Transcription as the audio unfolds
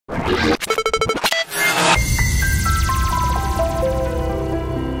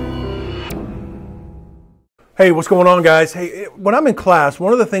Hey, what's going on, guys? Hey, when I'm in class,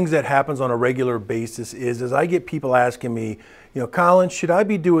 one of the things that happens on a regular basis is I get people asking me, Colin, should I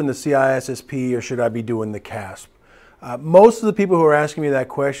be doing the CISSP or should I be doing the CASP? Most of the people who are asking me that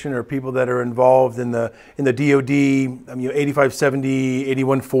question are people that are involved in the DoD, 8570,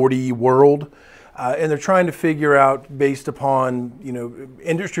 8140 world, and they're trying to figure out, based upon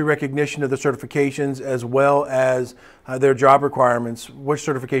industry recognition of the certifications as well as their job requirements, which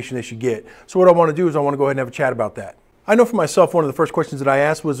certification they should get. So what I want to do is I want to go ahead and have a chat about that. I know for myself, one of the first questions that I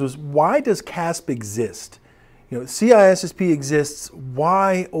asked was why does CASP exist? CISSP exists.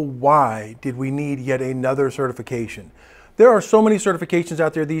 Why, oh why, did we need yet another certification? There are so many certifications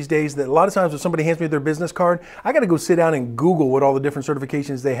out there these days that a lot of times when somebody hands me their business card, I got to go sit down and Google what all the different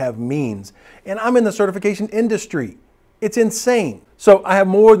certifications they have means. And I'm in the certification industry. It's insane. So I have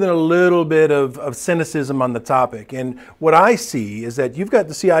more than a little bit of cynicism on the topic. And what I see is that you've got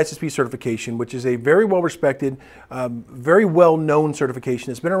the CISSP certification, which is a very well-respected, very well-known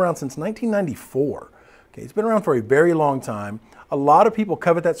certification. It's been around since 1994. Okay, it's been around for a very long time. A lot of people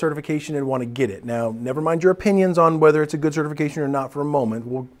covet that certification and want to get it. Now, never mind your opinions on whether it's a good certification or not for a moment.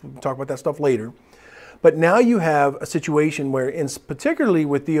 We'll talk about that stuff later. But now you have a situation where, particularly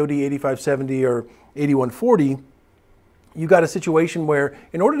with DoD 8570 or 8140, you got a situation where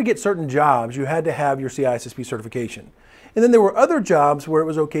in order to get certain jobs, you had to have your CISSP certification. And then there were other jobs where it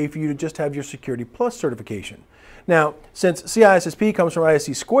was okay for you to just have your Security Plus certification. Now, since CISSP comes from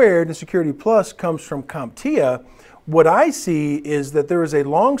ISC squared and Security Plus comes from CompTIA, what I see is that there is a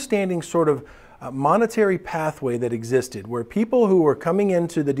long-standing sort of monetary pathway that existed where people who were coming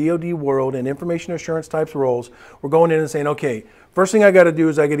into the DoD world and information assurance types roles were going in and saying, okay, first thing I got to do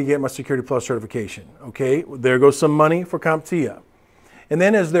is I got to get my Security Plus certification. Okay, there goes some money for CompTIA. And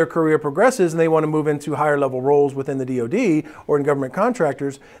then as their career progresses and they want to move into higher level roles within the DoD or in government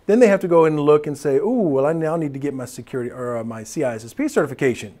contractors, then they have to go in and look and say, oh, well, I now need to get my security or my CISSP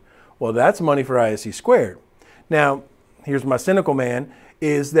certification. Well, that's money for ISC squared. Now, here's my cynical man,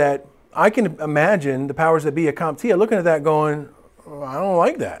 is that I can imagine the powers that be at CompTIA looking at that going, oh, I don't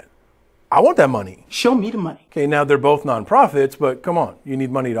like that. I want that money. Show me the money. Okay, now they're both nonprofits, but come on, you need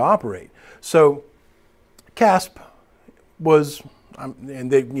money to operate. So CASP was,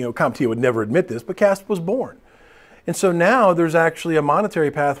 and they, CompTIA would never admit this, but CASP was born. And so now there's actually a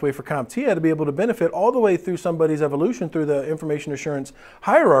monetary pathway for CompTIA to be able to benefit all the way through somebody's evolution through the information assurance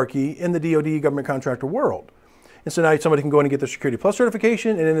hierarchy in the DoD government contractor world. And so now somebody can go in and get their Security Plus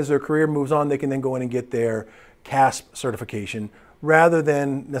certification, and then as their career moves on, they can then go in and get their CASP certification rather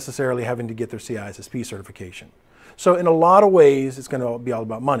than necessarily having to get their CISSP certification. So in a lot of ways, it's going to be all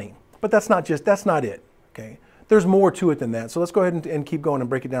about money. But that's not it, okay? There's more to it than that. So let's go ahead and keep going and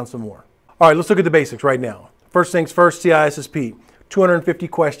break it down some more. All right, let's look at the basics right now. First things first, CISSP, 250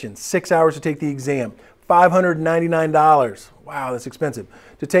 questions, 6 hours to take the exam, $599. Wow, that's expensive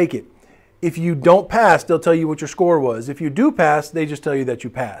to take it. If you don't pass, they'll tell you what your score was. If you do pass, they just tell you that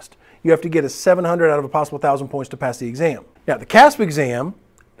you passed. You have to get a 700 out of a possible 1,000 points to pass the exam. Now, the CASP exam,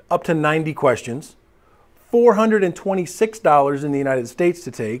 up to 90 questions, $426 in the United States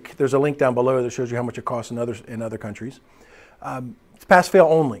to take. There's a link down below that shows you how much it costs in other countries. It's pass-fail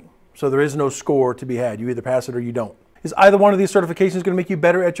only, so there is no score to be had. You either pass it or you don't. Is either one of these certifications going to make you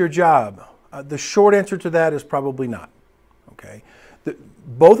better at your job? The short answer to that is probably not. Okay.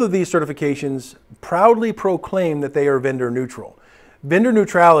 Both of these certifications proudly proclaim that they are vendor neutral. Vendor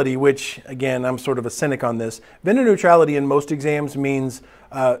neutrality, which again, I'm sort of a cynic on this, vendor neutrality in most exams means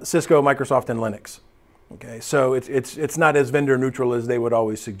Cisco, Microsoft, and Linux. Okay, so it's not as vendor neutral as they would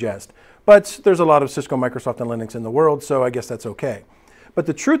always suggest. But there's a lot of Cisco, Microsoft, and Linux in the world, so I guess that's okay. But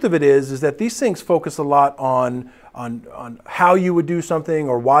the truth of it is that these things focus a lot on how you would do something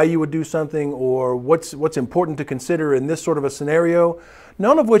or why you would do something or what's important to consider in this sort of a scenario,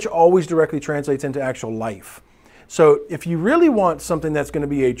 none of which always directly translates into actual life. So if you really want something that's going to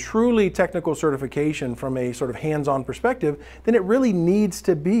be a truly technical certification from a sort of hands-on perspective, then it really needs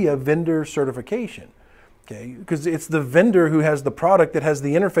to be a vendor certification. Okay, because it's the vendor who has the product that has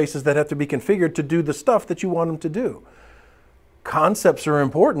the interfaces that have to be configured to do the stuff that you want them to do. Concepts are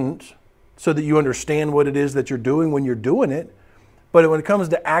important so that you understand what it is that you're doing when you're doing it. But when it comes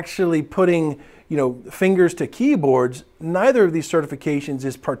to actually putting, fingers to keyboards, neither of these certifications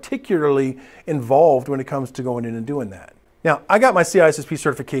is particularly involved when it comes to going in and doing that. Now, I got my CISSP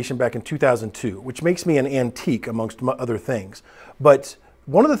certification back in 2002, which makes me an antique amongst other things. But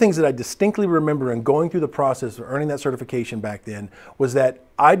one of the things that I distinctly remember in going through the process of earning that certification back then was that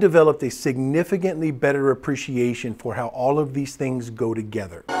I developed a significantly better appreciation for how all of these things go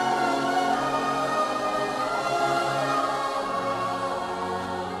together.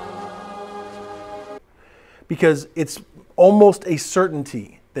 because it's almost a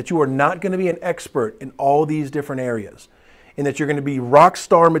certainty that you are not going to be an expert in all these different areas, and that you're going to be rock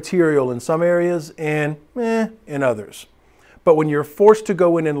star material in some areas and in others. But when you're forced to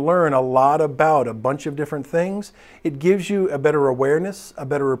go in and learn a lot about a bunch of different things, it gives you a better awareness, a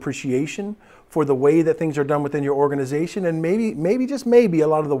better appreciation for the way that things are done within your organization, and maybe just maybe a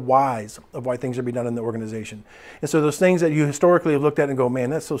lot of the whys of why things are being done in the organization. And so those things that you historically have looked at and go,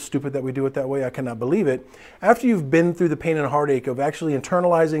 man, that's so stupid that we do it that way, I cannot believe it. After you've been through the pain and heartache of actually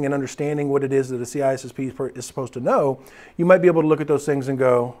internalizing and understanding what it is that a CISSP is supposed to know, you might be able to look at those things and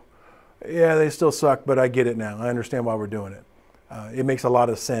go, yeah, they still suck, but I get it now. I understand why we're doing it. It makes a lot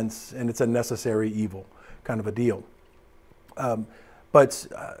of sense, and it's a necessary evil kind of a deal. But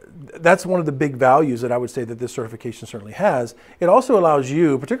that's one of the big values that I would say that this certification certainly has. It also allows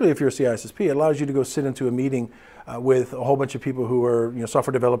you, particularly if you're a CISSP, it allows you to go sit into a meeting with a whole bunch of people who are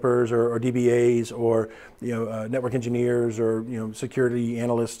software developers or DBAs or network engineers or security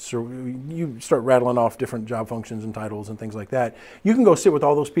analysts, or you start rattling off different job functions and titles and things like that. You can go sit with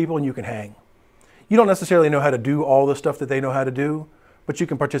all those people and you can hang. You don't necessarily know how to do all the stuff that they know how to do, but you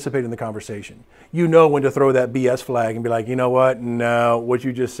can participate in the conversation. You know when to throw that BS flag and be like, you know what, no, what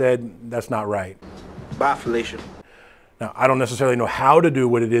you just said, that's not right. Bye, Felicia. Now, I don't necessarily know how to do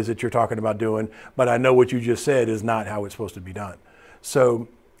what it is that you're talking about doing, but I know what you just said is not how it's supposed to be done. So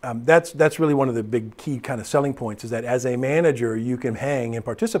that's really one of the big key kind of selling points, is that as a manager, you can hang and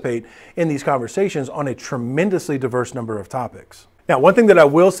participate in these conversations on a tremendously diverse number of topics. Now, one thing that I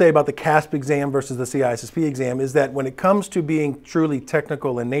will say about the CASP exam versus the CISSP exam is that when it comes to being truly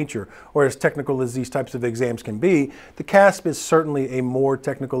technical in nature, or as technical as these types of exams can be, the CASP is certainly a more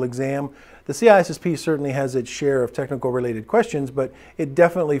technical exam. The CISSP certainly has its share of technical related questions, but it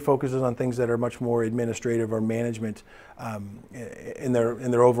definitely focuses on things that are much more administrative or management in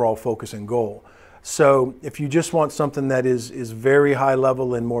their overall focus and goal. So if you just want something that is very high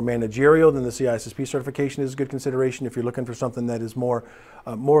level and more managerial, then the CISSP certification is a good consideration. If you're looking for something that is more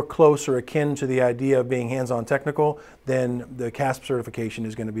close or akin to the idea of being hands-on technical, then the CASP certification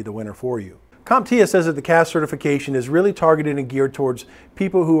is going to be the winner for you. CompTIA says that the CASP certification is really targeted and geared towards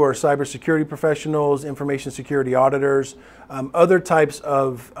people who are cybersecurity professionals, information security auditors, other types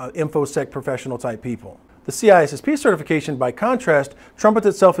of InfoSec professional type people. The CISSP certification, by contrast, trumpets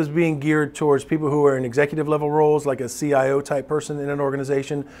itself as being geared towards people who are in executive level roles, like a CIO type person in an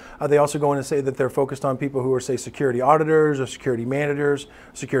organization. They also go in and say that they're focused on people who are, say, security auditors or security managers,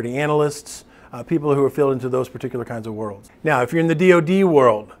 security analysts, people who are filled into those particular kinds of worlds. Now, if you're in the DoD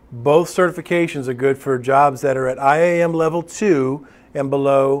world, both certifications are good for jobs that are at IAM Level II and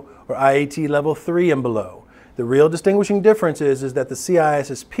below, or IAT Level III and below. The real distinguishing difference is that the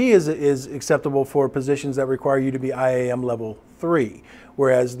CISSP is acceptable for positions that require you to be IAM Level III,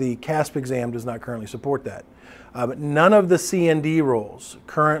 whereas the CASP exam does not currently support that. None of the C&D roles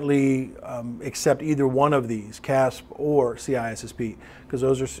currently accept either one of these, CASP or CISSP, because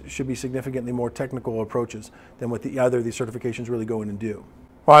those should be significantly more technical approaches than what either of these certifications really go in and do.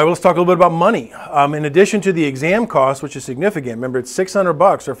 All right, well, let's talk a little bit about money. In addition to the exam cost, which is significant, remember it's $600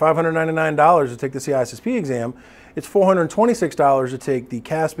 or $599 to take the CISSP exam, it's $426 to take the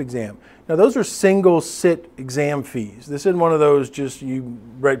CASP exam. Now, those are single sit exam fees. This isn't one of those just you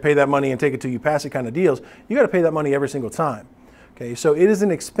pay that money and take it till you pass it kind of deals. You got to pay that money every single time. Okay, so it is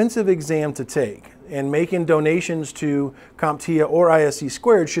an expensive exam to take, and making donations to CompTIA or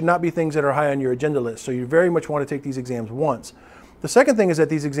ISC² should not be things that are high on your agenda list. So you very much want to take these exams once. The second thing is that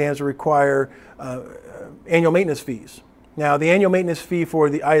these exams require annual maintenance fees. Now, the annual maintenance fee for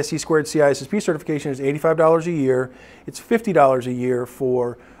the ISC² CISSP certification is $85 a year. It's $50 a year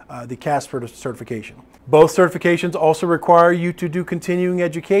for the CASP certification. Both certifications also require you to do continuing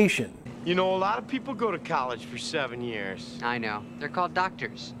education. You know, a lot of people go to college for 7 years. I know. They're called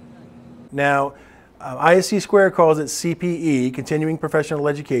doctors. Now, ISC² calls it CPE, Continuing Professional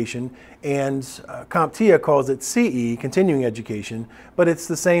Education, and CompTIA calls it CE, Continuing Education, but it's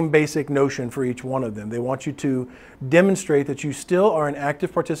the same basic notion for each one of them. They want you to demonstrate that you still are an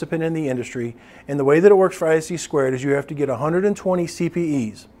active participant in the industry, and the way that it works for ISC² is you have to get 120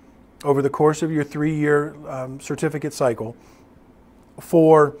 CPEs over the course of your 3-year certificate cycle.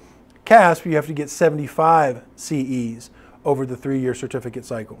 For CASP, you have to get 75 CEs over the 3-year certificate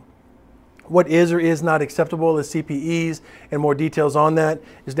cycle. What is or is not acceptable as CPEs, and more details on that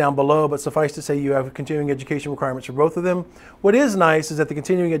is down below, but suffice to say you have continuing education requirements for both of them. What is nice is that the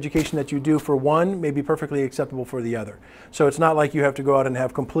continuing education that you do for one may be perfectly acceptable for the other. So it's not like you have to go out and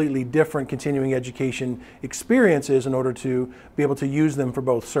have completely different continuing education experiences in order to be able to use them for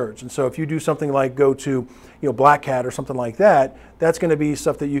both certs. And so if you do something like go to Black Hat or something like that, that's going to be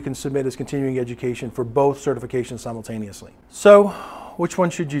stuff that you can submit as continuing education for both certifications simultaneously. So which one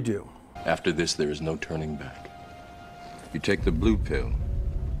should you do? After this, there is no turning back. You take the blue pill,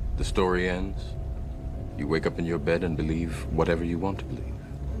 the story ends. You wake up in your bed and believe whatever you want to believe.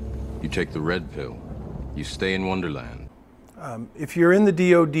 You take the red pill, you stay in Wonderland. If you're in the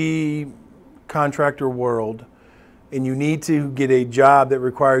DoD contractor world and you need to get a job that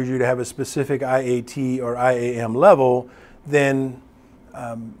requires you to have a specific IAT or IAM level, then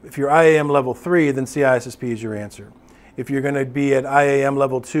if you're IAM Level III, then CISSP is your answer. If you're going to be at IAM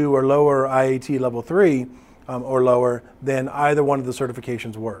Level II or lower, or IAT Level III or lower, then either one of the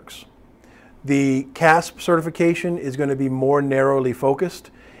certifications works. The CASP certification is going to be more narrowly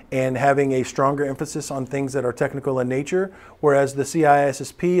focused and having a stronger emphasis on things that are technical in nature, whereas the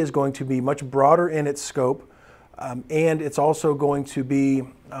CISSP is going to be much broader in its scope, and it's also going to be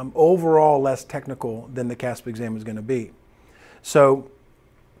overall less technical than the CASP exam is going to be. So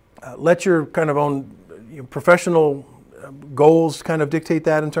let your kind of own professional goals kind of dictate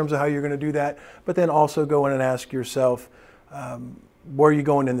that in terms of how you're going to do that, but then also go in and ask yourself, where are you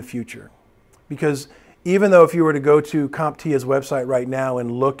going in the future? Because even though if you were to go to CompTIA's website right now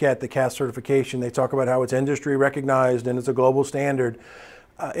and look at the CASP certification, they talk about how it's industry recognized and it's a global standard,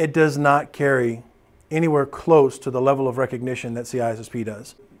 it does not carry anywhere close to the level of recognition that CISSP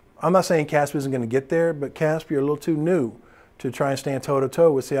does. I'm not saying CASP isn't going to get there, but CASP, you're a little too new to try and stand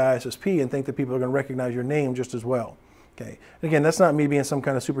toe-to-toe with CISSP and think that people are going to recognize your name just as well. Okay. And again, that's not me being some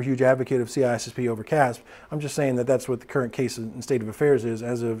kind of super huge advocate of CISSP over CASP. I'm just saying that that's what the current case and state of affairs is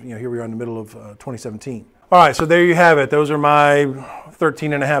as of, here we are in the middle of 2017. All right, so there you have it. Those are my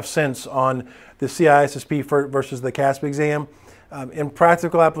 13.5 cents on the CISSP versus the CASP exam. In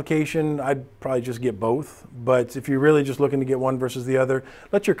practical application, I'd probably just get both. But if you're really just looking to get one versus the other,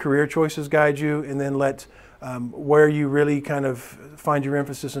 let your career choices guide you, and then let where you really kind of find your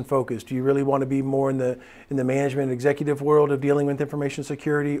emphasis and focus. Do you really want to be more in the management and executive world of dealing with information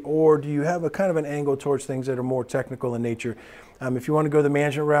security, or do you have a kind of an angle towards things that are more technical in nature? If you want to go the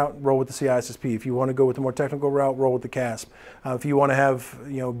management route, roll with the CISSP. If you want to go with the more technical route, roll with the CASP. If you want to have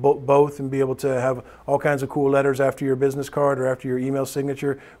both and be able to have all kinds of cool letters after your business card or after your email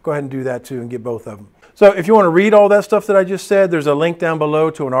signature, go ahead and do that too and get both of them. So if you want to read all that stuff that I just said, there's a link down below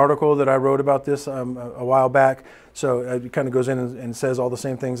to an article that I wrote about this a while back. So it kind of goes in and says all the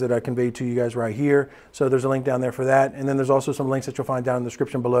same things that I conveyed to you guys right here. So there's a link down there for that. And then there's also some links that you'll find down in the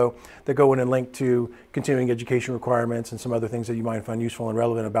description below that go in and link to continuing education requirements and some other things that you might find useful and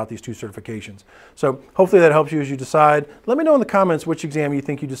relevant about these two certifications. So hopefully that helps you as you decide. Let me know in the comments which exam you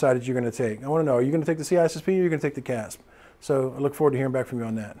think you decided you're going to take. I want to know, are you going to take the CISSP or are you going to take the CASP? So I look forward to hearing back from you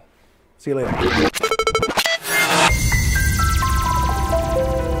on that. See you later.